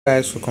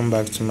Guys, welcome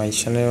back to my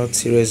channel,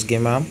 Serious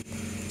Gamer.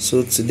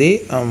 So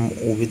today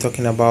we'll be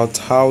talking about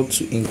how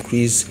to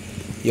increase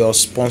your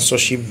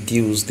sponsorship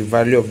deals, the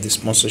value of the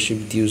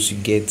sponsorship deals you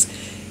get.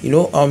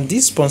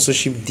 These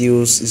sponsorship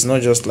deals is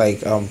not just like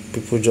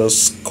people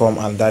just come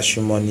and dash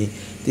you money.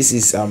 This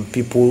is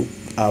people,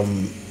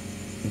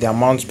 the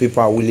amount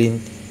people are willing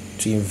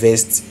to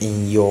invest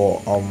in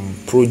your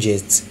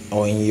project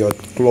or in your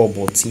club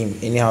or team,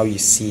 anyhow you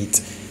see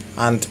it,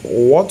 and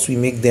what will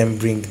make them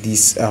bring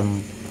this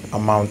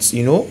amounts.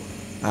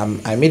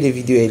 I made a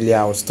video earlier.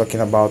 I was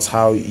talking about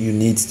how you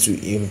need to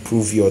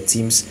improve your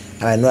teams,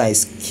 and I know I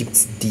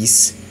skipped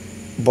this,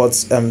 but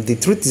the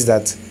truth is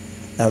that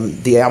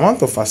the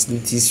amount of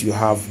facilities you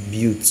have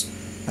built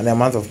and the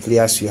amount of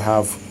players you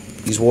have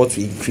is what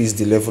will increase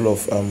the level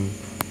of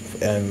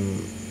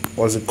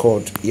what's it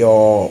called,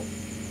 your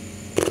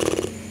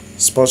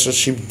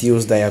sponsorship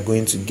deals that you're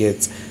going to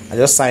get. I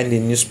just signed a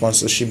new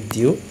sponsorship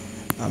deal.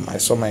 I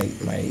saw my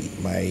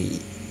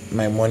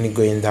money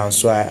going down,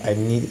 so I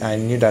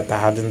knew that I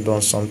hadn't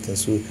done something,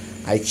 so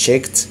I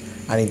checked,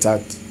 and it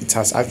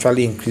has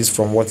actually increased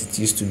from what it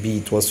used to be.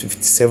 It was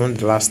 57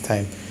 the last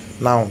time.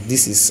 Now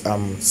this is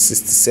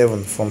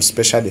 67 from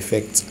special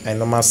effects. I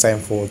normally sign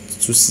for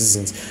 2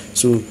 seasons,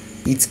 so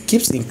it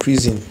keeps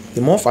increasing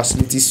the more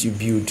facilities you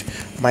build.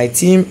 My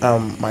team,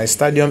 my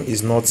stadium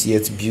is not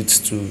yet built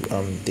to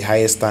the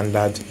highest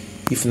standard.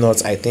 If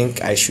not, I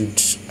think I should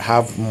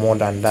have more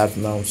than that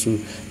now. So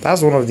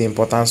that's one of the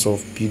importance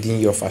of building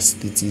your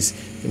facilities.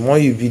 The more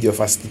you build your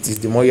facilities,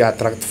 the more you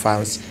attract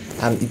fans,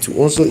 and it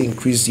will also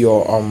increase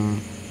your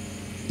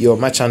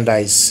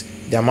merchandise,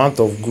 the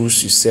amount of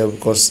goods you sell,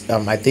 because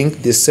I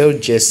think they sell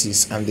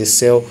jerseys and they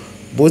sell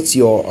both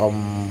your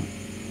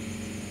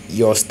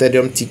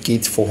stadium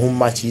ticket for home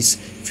matches.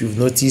 If you've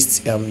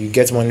noticed, you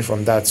get money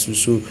from that too.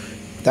 So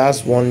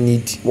that's one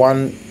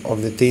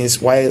of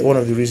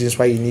the reasons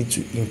why you need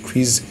to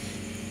increase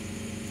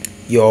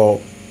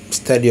your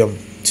stadium.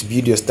 To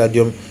build your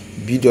stadium,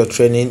 build your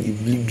training, you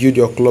build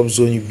your club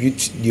zone, you build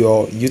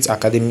your youth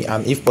academy,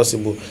 and if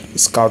possible the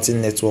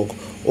scouting network.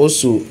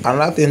 Also,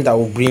 another thing that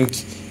will bring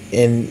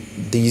in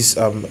this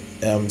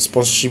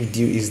sponsorship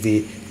deal is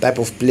the type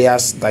of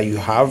players that you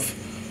have.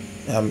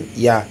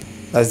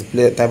 That's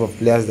the type of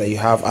players that you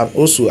have, and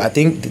also I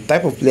think the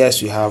type of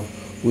players you have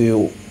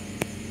will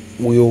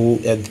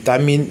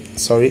determine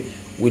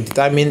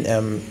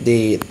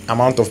the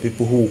amount of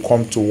people who will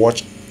come to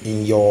watch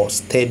in your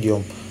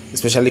stadium,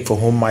 especially for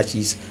home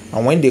matches.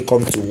 And when they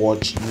come to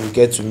watch, you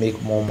get to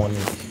make more money.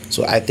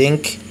 So I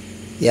think,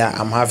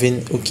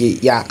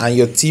 and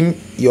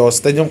your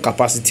stadium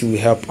capacity will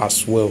help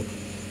as well.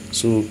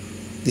 So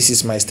this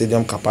is my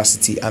stadium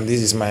capacity, and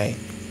this is my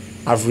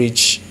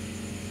average.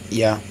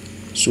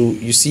 So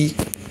you see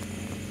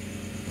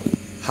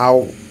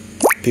how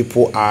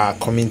people are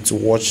coming to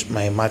watch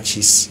my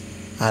matches,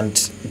 and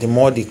the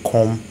more they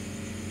come,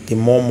 the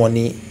more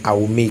money I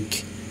will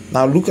make.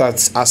 Now look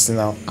at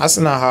Arsenal.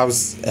 Arsenal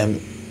has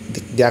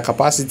their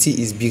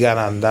capacity is bigger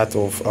than that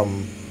of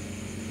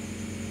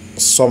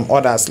some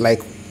others,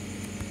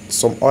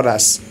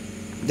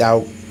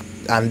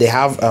 and they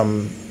have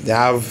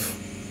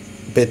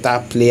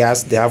better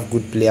players, they have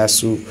good players,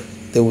 so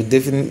they will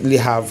definitely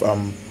have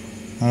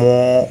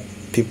more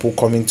people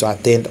coming to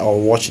attend or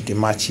watch the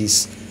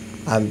matches,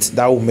 and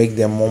that will make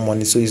them more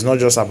money. So it's not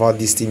just about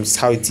these teams, it's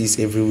how it is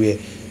everywhere.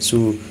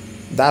 So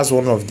that's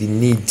one of the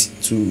need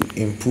to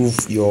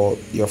improve your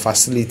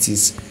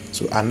facilities.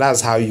 So, and that's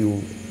how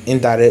you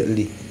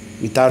indirectly,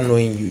 without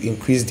knowing, you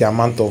increase the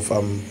amount of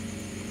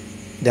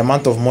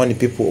money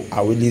people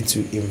are willing to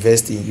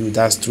invest in you.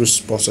 That's through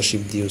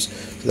sponsorship deals.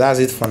 So that's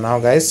it for now,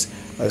 guys.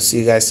 I'll see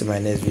you guys in my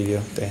next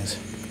video. Thanks.